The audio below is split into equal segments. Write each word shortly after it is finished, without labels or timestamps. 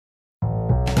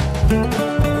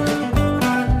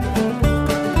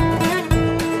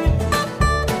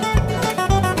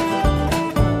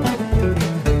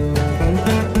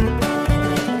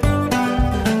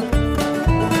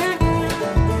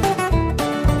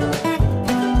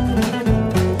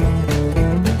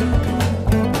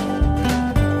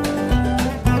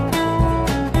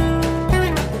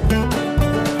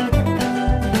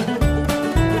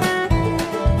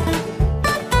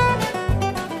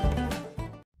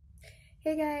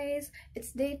Hey guys,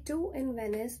 it's day 2 in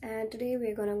Venice, and today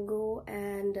we're gonna go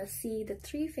and see the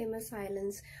 3 famous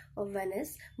islands of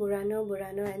Venice: Murano,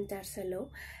 Burano and Torcello.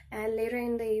 And later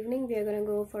in the evening we are gonna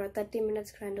go for a 30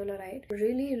 minutes gondola ride.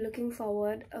 Really looking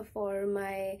forward for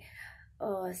my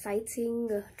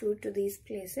sightseeing tour to these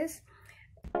places.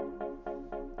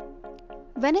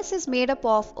 Venice is made up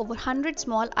of over 100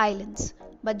 small islands,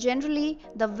 but generally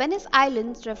the Venice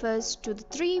Islands refers to the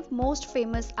 3 most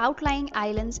famous outlying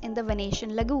islands in the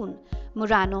Venetian lagoon: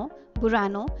 Murano,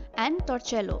 Burano and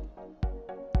Torchello.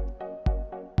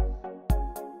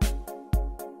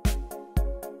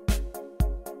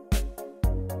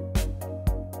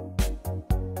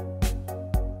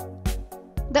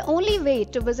 The only way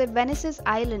to visit Venice's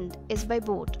island is by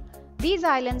boat. These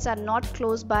islands are not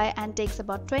close by and takes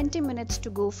about 20 minutes to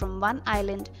go from one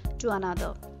island to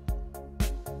another.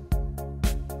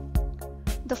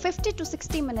 The 50 to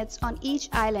 60 minutes on each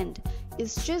island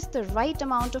is just the right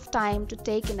amount of time to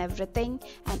take in everything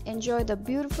and enjoy the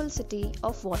beautiful city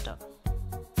of water.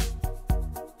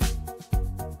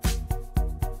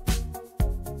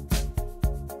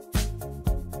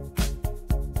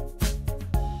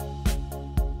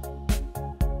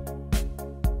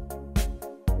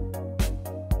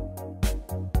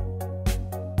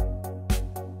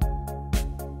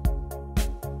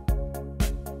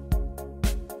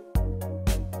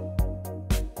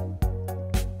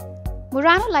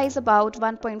 Murano lies about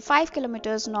 1.5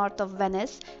 kilometers north of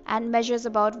Venice and measures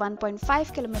about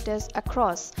 1.5 kilometers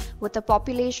across, with a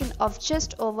population of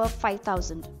just over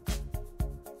 5,000.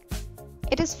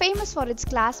 It is famous for its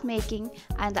glass making,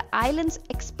 and the island's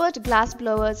expert glass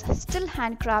blowers still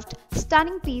handcraft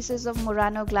stunning pieces of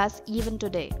Murano glass even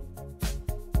today.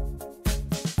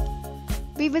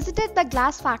 We visited the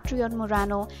glass factory on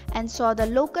Murano and saw the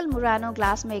local Murano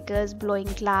glass makers blowing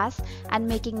glass and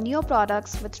making new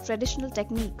products with traditional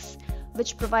techniques,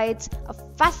 which provides a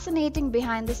fascinating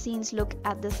behind-the-scenes look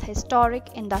at this historic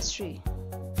industry.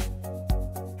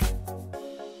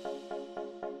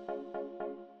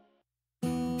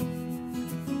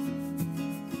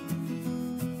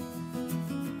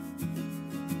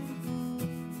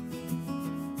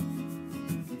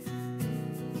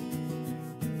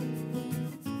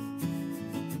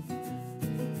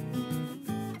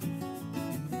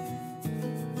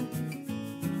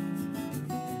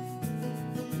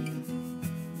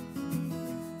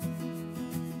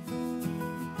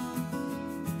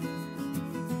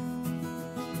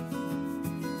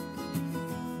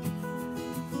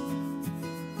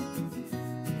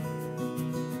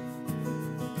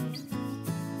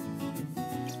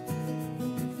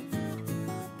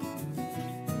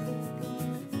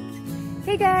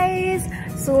 Hey guys,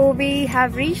 so we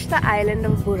have reached the island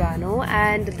of Burano,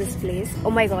 and this place,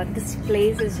 oh my god, this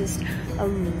place is just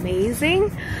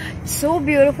amazing, so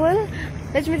beautiful.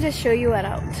 Let me just show you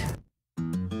around.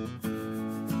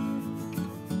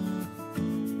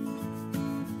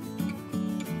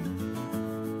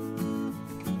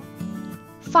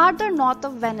 Farther north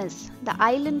of Venice, the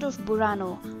island of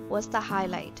Burano was the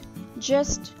highlight.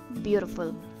 Just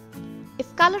beautiful.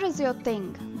 If color is your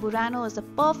thing, Burano is the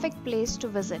perfect place to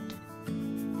visit.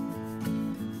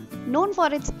 Known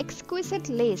for its exquisite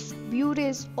lace, beauty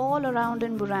is all around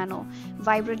in Burano.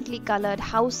 Vibrantly colored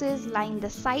houses line the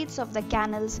sides of the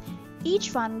canals,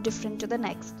 each one different to the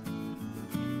next.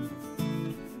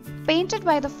 Painted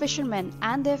by the fishermen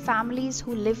and their families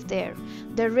who live there,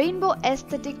 the rainbow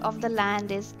aesthetic of the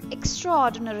land is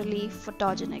extraordinarily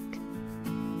photogenic.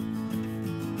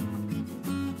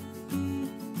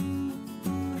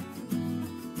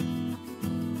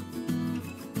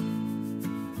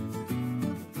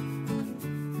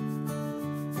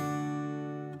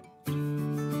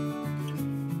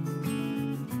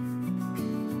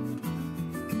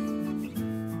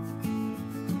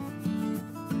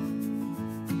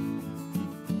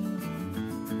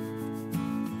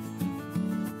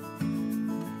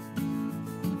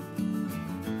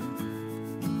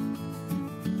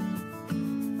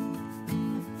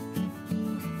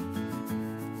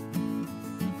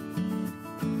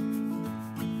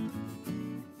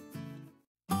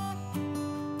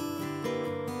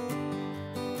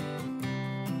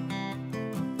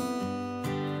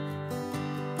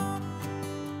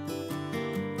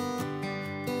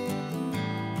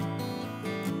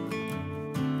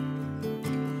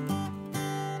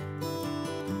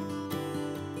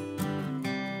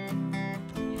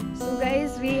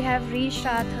 we have reached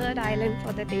our third island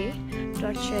for the day,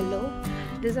 Torchello.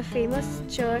 There's a famous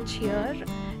church here,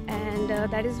 and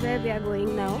that is where we are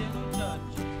going now.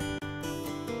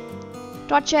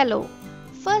 Torchello,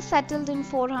 first settled in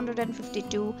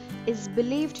 452, is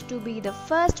believed to be the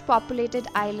first populated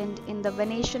island in the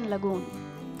Venetian lagoon.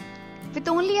 With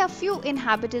only a few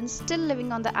inhabitants still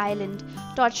living on the island,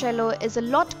 Torchello is a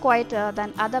lot quieter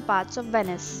than other parts of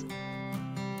Venice.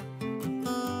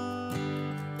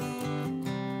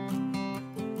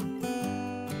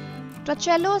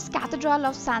 Torchello's Cathedral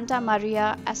of Santa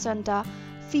Maria Assunta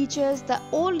features the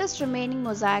oldest remaining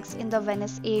mosaics in the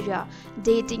Venice area,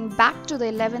 dating back to the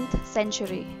 11th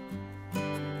century.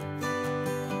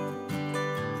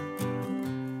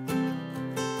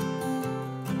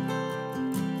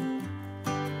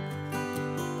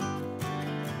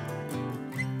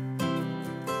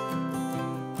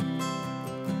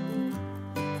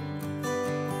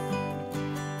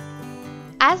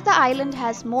 As the island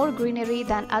has more greenery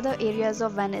than other areas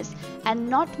of Venice and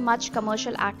not much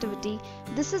commercial activity,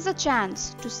 this is a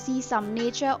chance to see some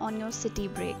nature on your city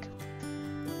break.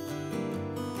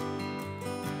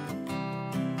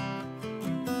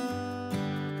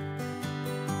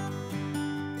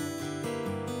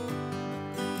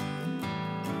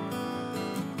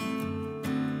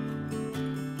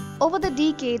 Over the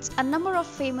decades, a number of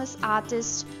famous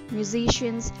artists,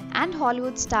 musicians, and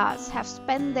Hollywood stars have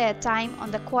spent their time on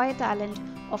the quiet island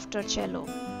of Torchello.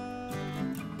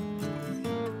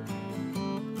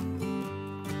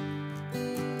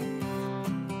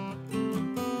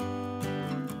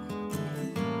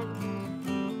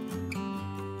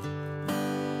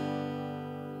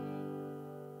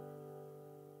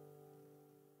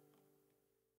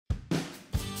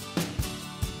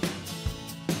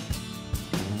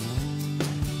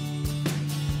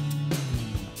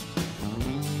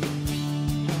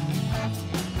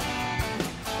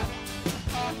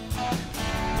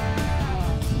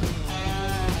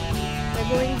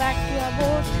 Going back to our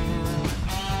boat.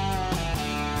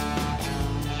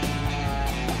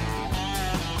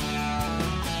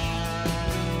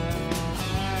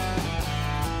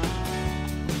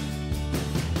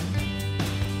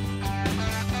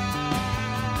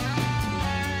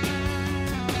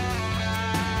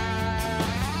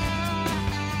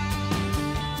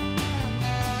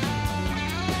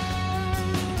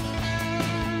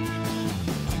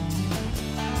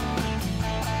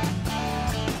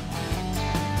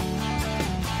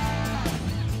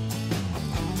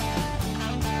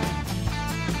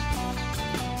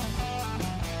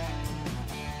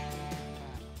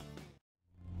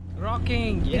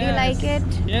 Rocking, yes. Did you like it?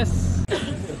 Yes.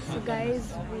 So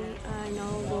guys, we are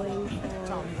now going for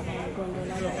a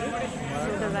gondola ride.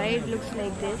 So the ride looks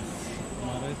like this.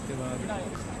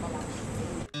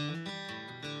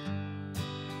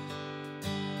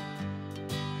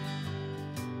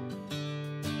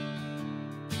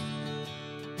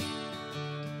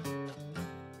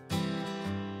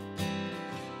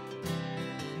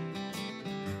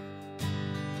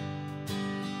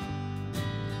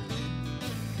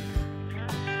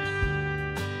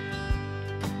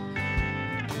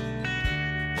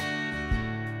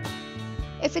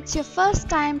 If it's your first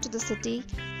time to the city,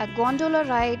 a gondola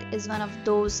ride is one of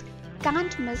those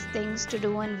can't miss things to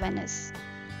do in Venice.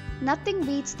 Nothing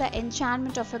beats the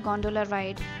enchantment of a gondola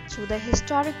ride through the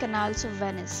historic canals of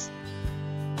Venice.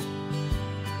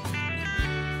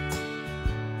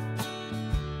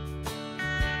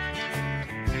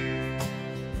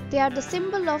 They are the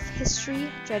symbol of history,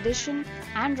 tradition,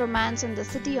 and romance in the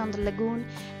city on the lagoon,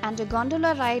 and a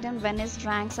gondola ride in Venice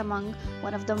ranks among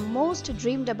one of the most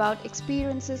dreamed about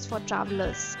experiences for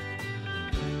travelers.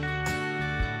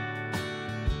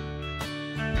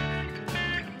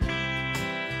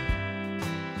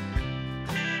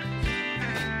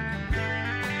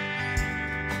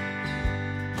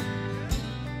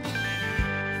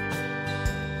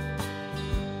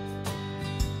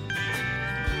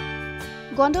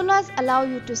 Gondolas allow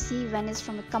you to see Venice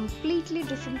from a completely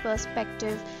different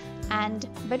perspective and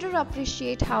better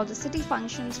appreciate how the city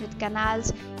functions with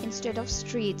canals instead of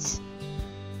streets.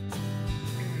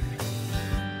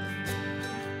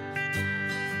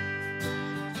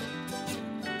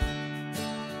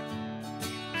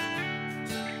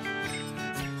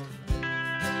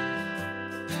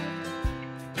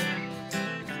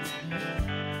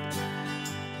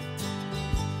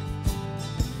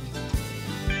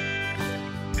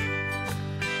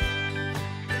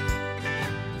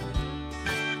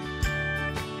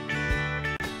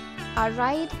 Our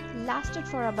ride lasted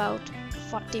for about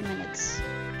 40 minutes.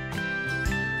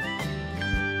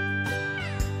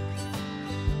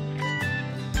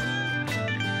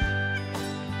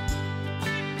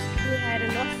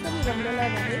 gondola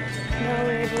ride. Now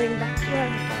we're going back to our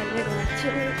hotel. We're gonna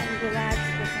chill and relax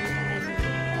for some time.